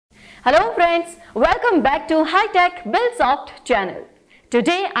Hello friends, welcome back to Hitech BillSoft channel.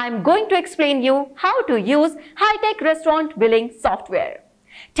 Today I am going to explain you how to use Hitech restaurant billing software.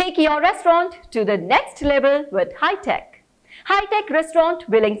 Take your restaurant to the next level with Hitech. Hitech restaurant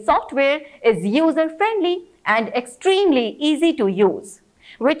billing software is user-friendly and extremely easy to use,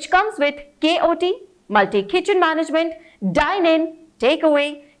 which comes with KOT, multi-kitchen management, dine-in,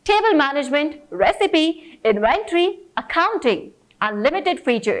 takeaway, table management, recipe, inventory, accounting, unlimited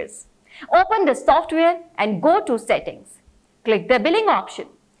features. Open the software and go to Settings. Click the Billing option.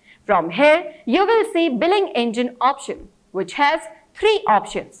 From here, you will see Billing Engine option, which has three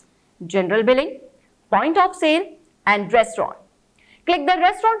options: General Billing, Point of Sale, and Restaurant. Click the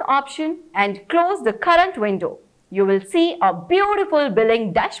Restaurant option and close the current window. You will see a beautiful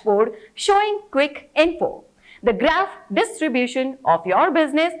billing dashboard showing quick info, the graph distribution of your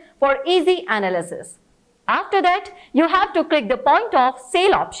business for easy analysis. After that, you have to click the Point of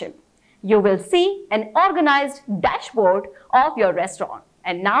Sale option. You will see an organized dashboard of your restaurant,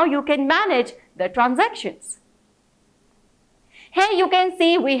 and now you can manage the transactions. Here you can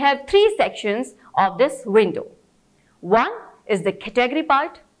see we have three sections of this window. One is the category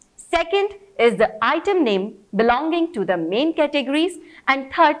part, second is the item name belonging to the main categories,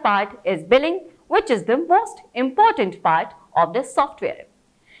 and third part is billing, which is the most important part of the software.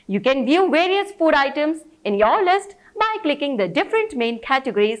 You can view various food items in your list by clicking the different main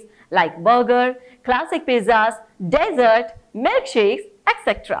categories like burger, classic pizzas, dessert, milkshakes,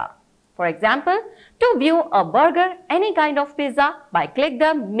 etc. For example, to view a burger, any kind of pizza, by click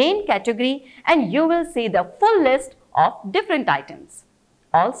the main category and you will see the full list of different items.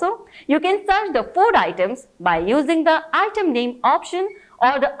 Also, you can search the food items by using the item name option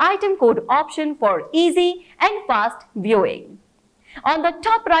or the item code option for easy and fast viewing. On the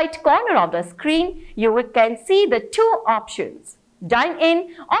top right corner of the screen, you can see the two options,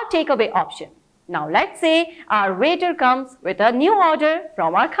 dine-in or takeaway option. Now let's say our waiter comes with a new order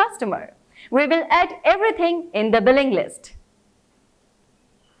from our customer. We will add everything in the billing list.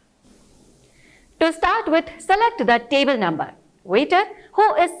 To start with, select the table number. Waiter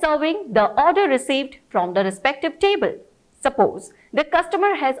who is serving the order received from the respective table. Suppose the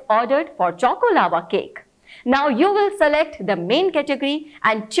customer has ordered for Choco Lava cake. Now you will select the main category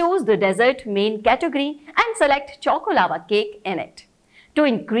and choose the dessert main category and select Choco Lava cake in it. To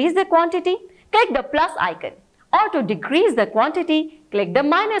increase the quantity, click the plus icon, or to decrease the quantity, click the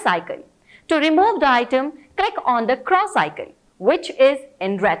minus icon. To remove the item, click on the cross icon, which is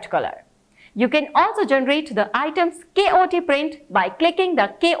in red color. You can also generate the item's KOT print by clicking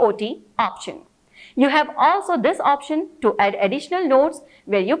the KOT option. You have also this option to add additional notes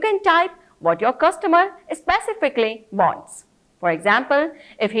where you can type what your customer specifically wants. For example,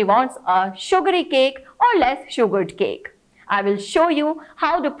 if he wants a sugary cake or less sugared cake. I will show you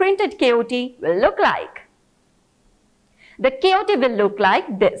how the printed KOT will look like. The KOT will look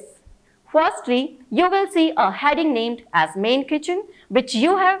like this. Firstly, you will see a heading named as Main Kitchen, which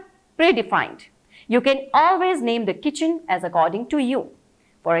you have predefined. You can always name the kitchen as according to you.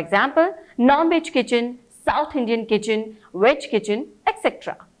 For example, non-veg kitchen, South Indian kitchen, veg kitchen,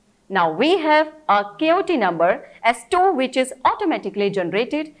 etc. Now we have a KOT number as 2, which is automatically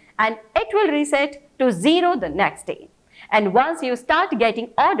generated, and it will reset to 0 the next day. And once you start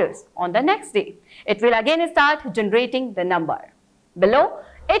getting orders on the next day, it will again start generating the number. Below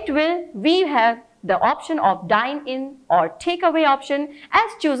we have the option of dine-in or takeaway option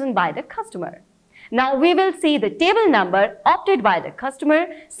as chosen by the customer. Now we will see the table number opted by the customer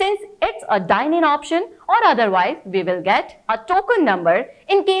since it's a dine-in option, or otherwise we will get a token number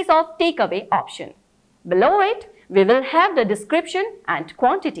in case of takeaway option. Below it, we will have the description and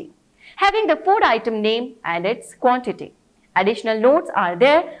quantity, having the food item name and its quantity. Additional notes are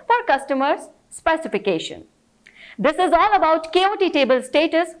there for customers' specification. This is all about KOT table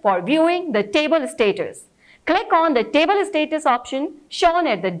status for viewing the table status. Click on the table status option shown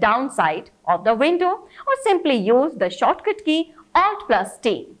at the down side of the window, or simply use the shortcut key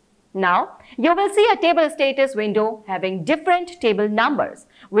Alt+T. Now, you will see a table status window having different table numbers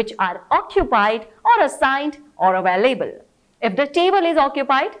which are occupied or assigned or available. If the table is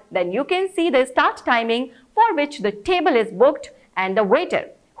occupied, then you can see the start timing for which the table is booked and the waiter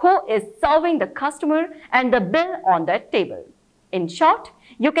who is serving the customer and the bill on that table. In short,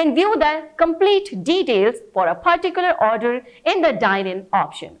 you can view the complete details for a particular order in the dine-in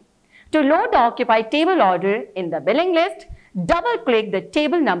option. To load the occupied table order in the billing list, double-click the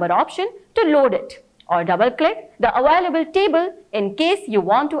table number option to load it, or double-click the available table in case you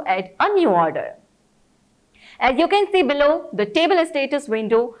want to add a new order. As you can see below the table status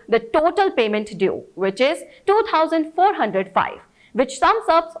window, the total payment due, which is 2,405. which sums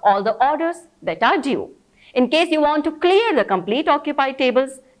up all the orders that are due. In case you want to clear the complete occupied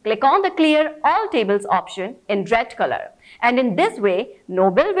tables, click on the Clear All Tables option in red color. And in this way,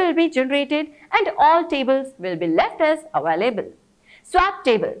 no bill will be generated and all tables will be left as available. Swap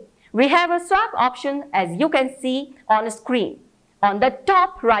table. We have a swap option as you can see on screen on the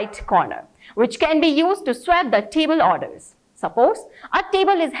top right corner, which can be used to swap the table orders. Suppose a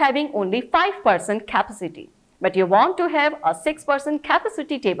table is having only 5% capacity, but you want to have a 6%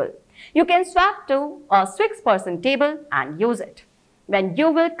 capacity table. You can swap to a 6% table and use it. Then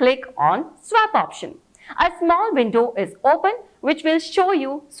you will click on Swap option. A small window is open which will show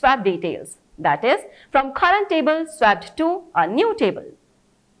you swap details. That is, from current table swapped to a new table.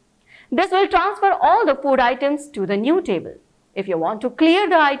 This will transfer all the food items to the new table. If you want to clear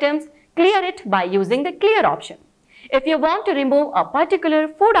the items, clear it by using the Clear option. If you want to remove a particular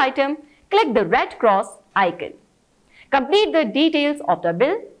food item, click the red cross icon. Complete the details of the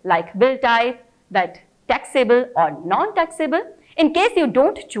bill like bill type, that taxable or non-taxable. In case you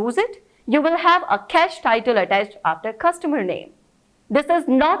don't choose it, you will have a cash title attached after customer name. This is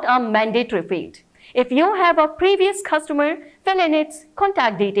not a mandatory field. If you have a previous customer, fill in its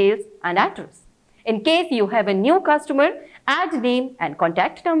contact details and address. In case you have a new customer, add name and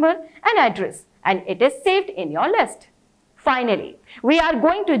contact number and address, and it is saved in your list. Finally, we are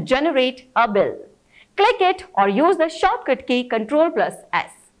going to generate a bill. Click it or use the shortcut key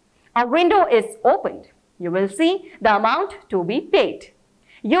Ctrl+S. A window is opened. You will see the amount to be paid.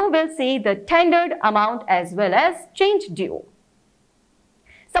 You will see the tendered amount as well as change due.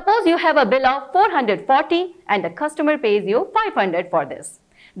 Suppose you have a bill of 440 and the customer pays you 500 for this.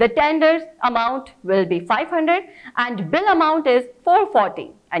 The tender amount will be 500 and bill amount is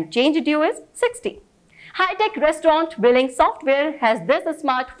 440 and change due is 60. Hitech restaurant billing software has this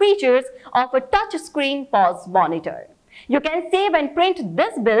smart features of a touch screen POS monitor. You can save and print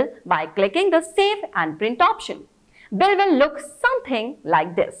this bill by clicking the Save and Print option. Bill will look something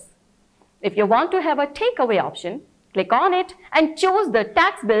like this. If you want to have a takeaway option, click on it and choose the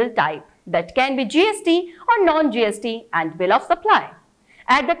tax bill type that can be GST or non-GST and bill of supply.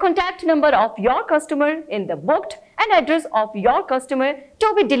 Add the contact number of your customer in the booked and address of your customer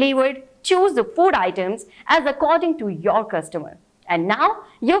to be delivered. Choose the food items as according to your customer. And now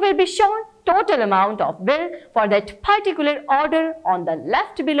you will be shown total amount of bill for that particular order on the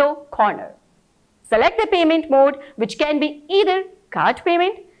left below corner. Select the payment mode, which can be either card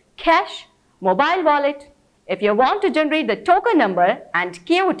payment, cash, mobile wallet. If you want to generate the token number and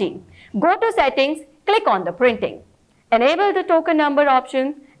KOT, go to Settings, click on the Printing. Enable the token number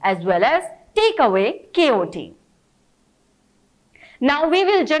option as well as take away KOT. Now we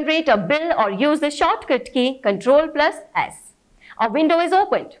will generate a bill or use the shortcut key Ctrl+S. A window is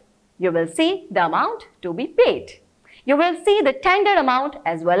opened. You will see the amount to be paid. You will see the tender amount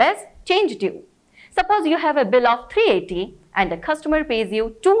as well as change due. Suppose you have a bill of 380 and the customer pays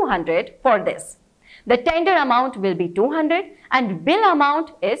you 200 for this. The tender amount will be 200 and bill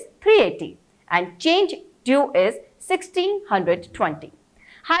amount is 380 and change due is 1620.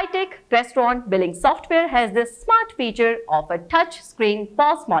 Hitech restaurant billing software has this smart feature of a touch screen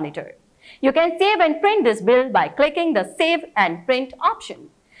POS monitor. You can save and print this bill by clicking the Save and Print option.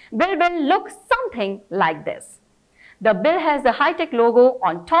 Bill will look something like this. The bill has the Hitech logo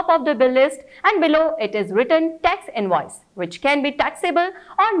on top of the bill list and below it is written tax invoice, which can be taxable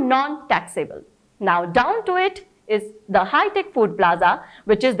or non-taxable. Now down to it is the Hitech Food Plaza,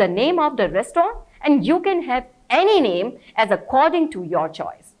 which is the name of the restaurant, and you can have any name as according to your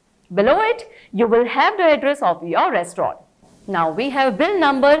choice. Below it, you will have the address of your restaurant. Now we have bill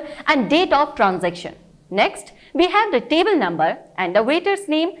number and date of transaction. Next, we have the table number and the waiter's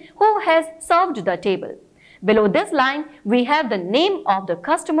name who has served the table. Below this line, we have the name of the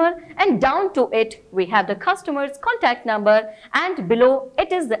customer and down to it, we have the customer's contact number and below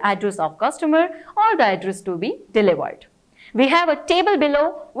it is the address of customer or the address to be delivered. We have a table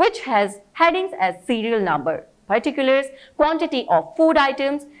below which has headings as serial number, particulars, quantity of food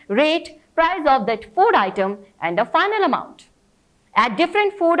items, rate, price of that food item and the final amount. Add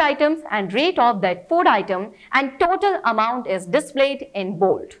different food items and rate of that food item and total amount is displayed in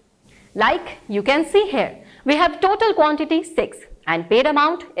bold. Like you can see here, we have total quantity 6 and paid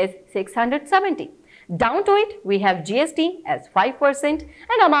amount is 670. Down to it, we have GST as 5%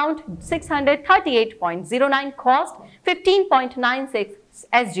 and amount 638.09, cost 15.96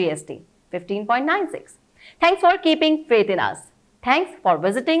 as GST, 15.96. Thanks for keeping faith in us. Thanks for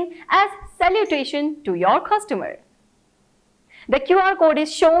visiting as salutation to your customer. The QR code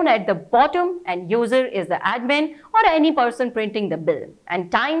is shown at the bottom and user is the admin or any person printing the bill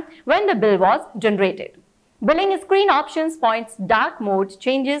and time when the bill was generated. Billing screen options points dark mode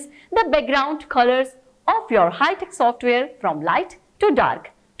changes the background colors of your high-tech software from light to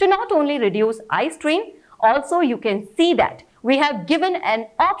dark to not only reduce eye strain, also you can see that we have given an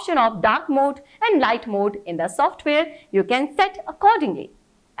option of dark mode and light mode in the software. You can set accordingly.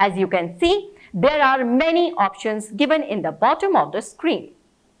 As you can see, there are many options given in the bottom of the screen.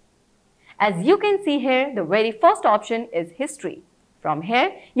 As you can see here, the very first option is history. From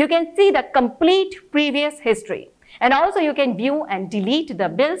here, you can see the complete previous history, and also you can view and delete the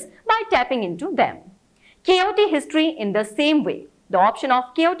bills by tapping into them. KOT history in the same way. The option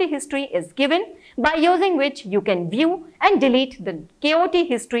of KOT history is given, by using which you can view and delete the KOT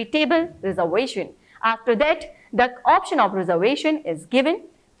history table reservation. After that, the option of reservation is given.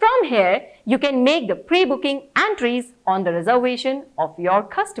 From here, you can make the pre-booking entries on the reservation of your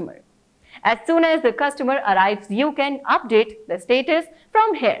customer. As soon as the customer arrives, you can update the status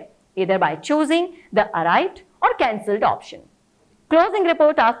from here, either by choosing the arrived or cancelled option. Closing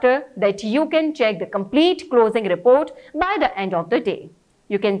report, after that you can check the complete closing report by the end of the day.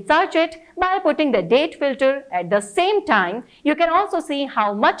 You can search it by putting the date filter. At the same time, you can also see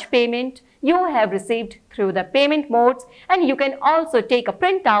how much payment you have received through the payment modes, and you can also take a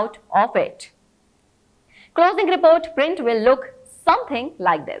printout of it. Closing report print will look something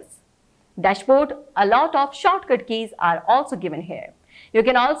like this. Dashboard, a lot of shortcut keys are also given here. You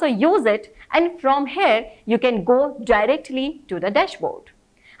can also use it, and from here you can go directly to the dashboard.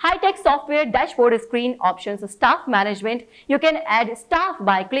 High-tech software dashboard screen options staff management. You can add staff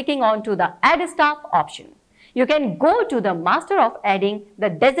by clicking on to the add staff option. You can go to the master of adding the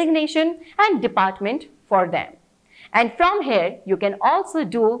designation and department for them. And from here you can also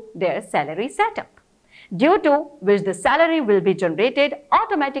do their salary setup, due to which the salary will be generated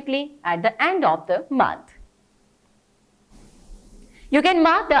automatically at the end of the month. You can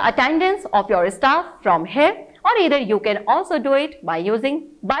mark the attendance of your staff from here, or either you can also do it by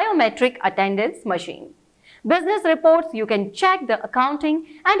using biometric attendance machine. Business reports, you can check the accounting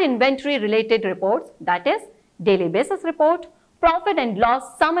and inventory related reports, that is daily basis report, profit and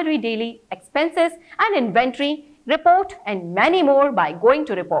loss summary, daily expenses and inventory report, and many more by going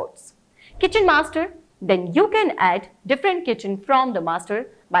to reports. Kitchen master, then you can add different kitchen from the master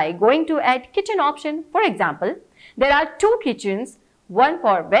by going to add kitchen option. For example, there are two kitchens, one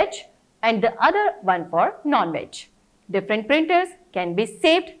for veg and the other one for non-veg. Different printers can be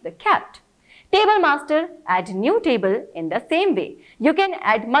saved, kept. Table master, add new table in the same way. You can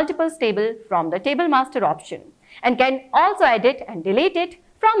add multiple tables from the table master option and can also edit and delete it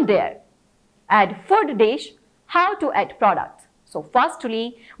from there. Add food dish, how to add products. So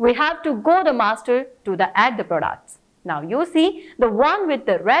firstly, we have to go the master to the add the products. Now you see the one with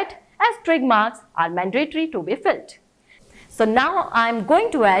the red asterisk marks are mandatory to be filled. So now I am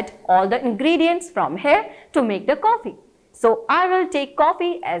going to add all the ingredients from here to make the coffee. So I will take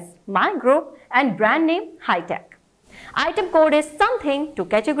coffee as my group and brand name Hitech. Item code is something to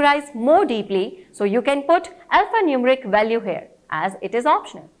categorize more deeply, so you can put alphanumeric value here as it is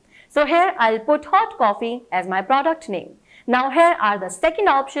optional. So here I'll put hot coffee as my product name. Now here are the second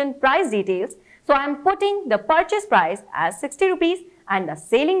option, price details. So I am putting the purchase price as 60 rupees and the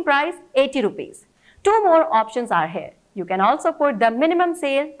selling price 80 rupees. Two more options are here. You can also put the minimum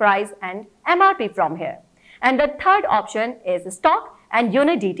sale price and MRP from here. And the third option is stock and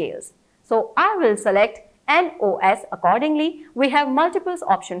unit details. So I will select NOS accordingly. We have multiple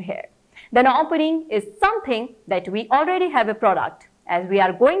options here. The opening is something that we already have a product, as we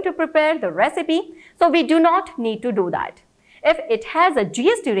are going to prepare the recipe, so we do not need to do that. If it has a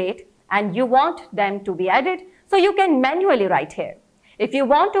GST rate and you want them to be added, so you can manually write here. If you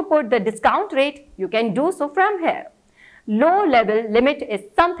want to put the discount rate, you can do so from here. Low level limit is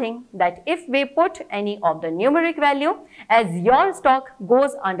something that if we put any of the numeric value, as your stock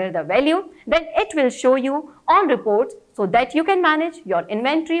goes under the value, then it will show you on reports so that you can manage your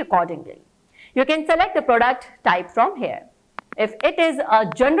inventory accordingly. You can select the product type from here. If it is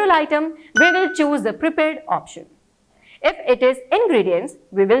a general item, we will choose the prepared option. If it is ingredients,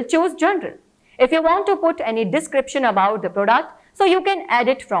 we will choose general. If you want to put any description about the product, so you can add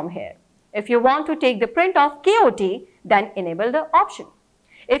it from here. If you want to take the print of KOT, then enable the option.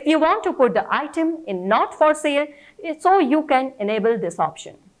 If you want to put the item in not for sale, so you can enable this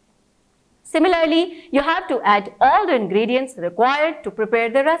option. Similarly, you have to add all the ingredients required to prepare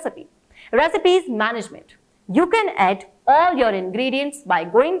the recipe. Recipes management. You can add all your ingredients by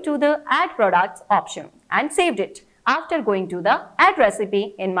going to the add products option and saved it after going to the add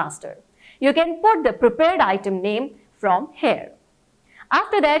recipe in master. You can put the prepared item name from here.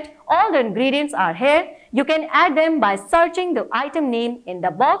 After that, all the ingredients are here. You can add them by searching the item name in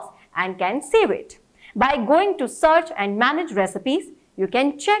the box and can save it. By going to search and manage recipes, you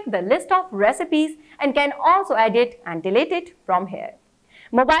can check the list of recipes and can also edit and delete it from here.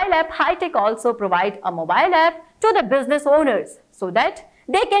 Mobile app Hitech also provide a mobile app to the business owners so that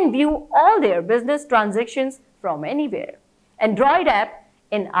they can view all their business transactions from anywhere. Android app,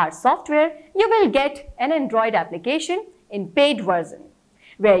 in our software, you will get an Android application in paid version,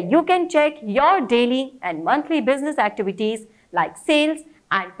 where you can check your daily and monthly business activities like sales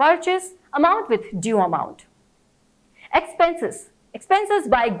and purchase amount with due amount. Expenses. Expenses,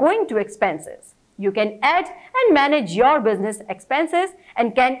 by going to expenses, you can add and manage your business expenses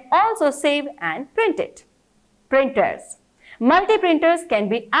and can also save and print it. Printers. Multi-printers can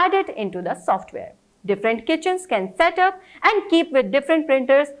be added into the software. Different kitchens can set up and keep with different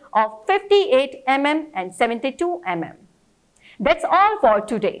printers of 58 mm and 72 mm. That's all for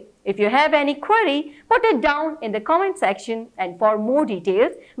today. If you have any query, put it down in the comment section, and for more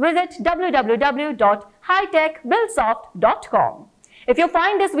details, visit www.hitechbillsoft.com. If you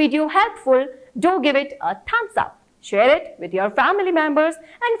find this video helpful, do give it a thumbs up, share it with your family members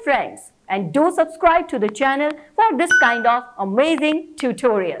and friends, and do subscribe to the channel for this kind of amazing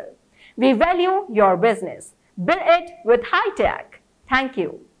tutorial. We value your business. Build it with Hitech. Thank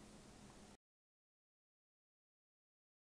you.